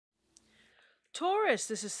Taurus,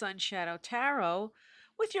 this is Sunshadow Tarot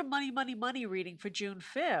with your money reading for June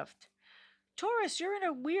 5th. Taurus, you're in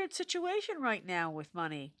a weird situation right now with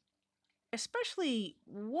money, especially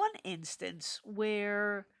one instance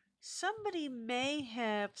where somebody may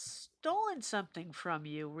have stolen something from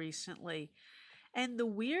you recently. And the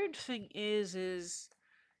weird thing is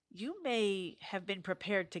you may have been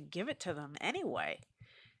prepared to give it to them anyway,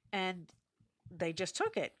 and they just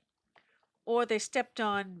took it. Or they stepped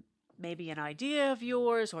on maybe an idea of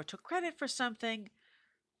yours or took credit for something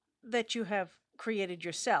that you have created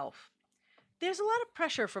yourself. There's a lot of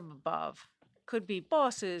pressure from above. Could be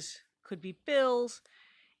bosses, could be bills.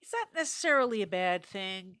 It's not necessarily a bad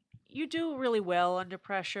thing. You do really well under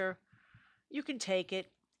pressure. You can take it.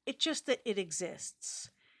 It's just that it exists.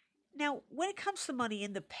 Now, when it comes to money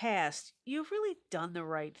in the past, you've really done the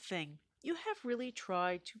right thing. You have really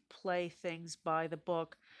tried to play things by the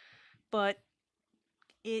book, but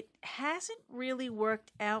it hasn't really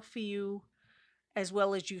worked out for you as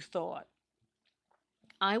well as you thought.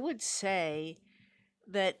 I would say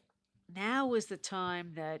that now is the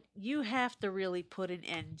time that you have to really put an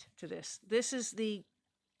end to this. This is the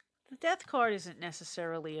death card isn't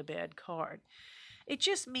necessarily a bad card. It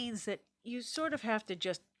just means that you sort of have to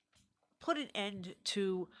just put an end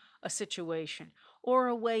to a situation or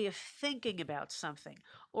a way of thinking about something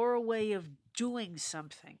or a way of doing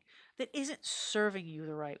something that isn't serving you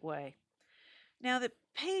the right way. Now, the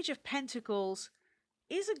Page of Pentacles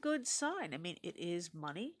is a good sign. I mean, it is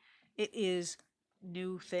money, it is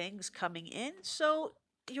new things coming in. So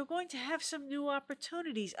you're going to have some new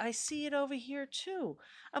opportunities. I see it over here too.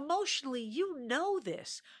 Emotionally, you know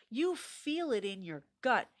this. You feel it in your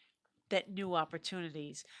gut that new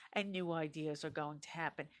opportunities and new ideas are going to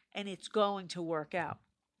happen and it's going to work out.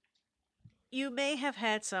 You may have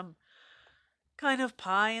had some kind of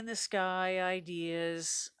pie in the sky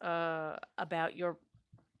ideas about your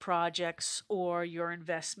projects or your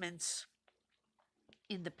investments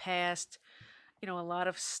in the past. You know, a lot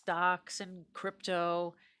of stocks and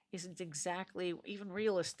crypto isn't exactly, even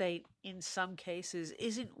real estate in some cases,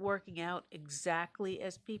 isn't working out exactly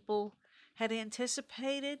as people had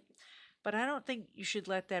anticipated. But I don't think you should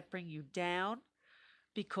let that bring you down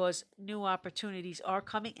because new opportunities are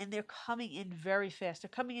coming and they're coming in very fast. They're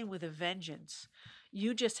coming in with a vengeance.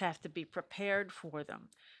 You just have to be prepared for them.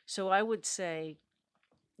 So I would say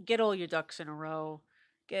get all your ducks in a row,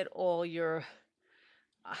 get all your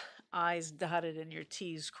I's dotted and your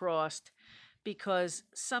T's crossed because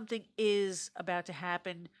something is about to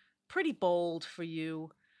happen pretty bold for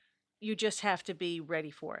you. You just have to be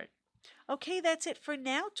ready for it. Okay, that's it for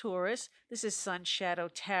now, Taurus. This is Sunshadow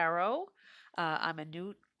Tarot. I'm a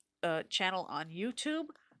new channel on YouTube.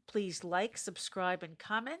 Please like, subscribe, and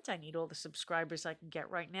comment. I need all the subscribers I can get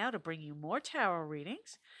right now to bring you more tarot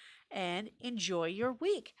readings. And enjoy your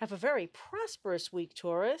week. Have a very prosperous week,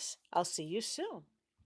 Taurus. I'll see you soon.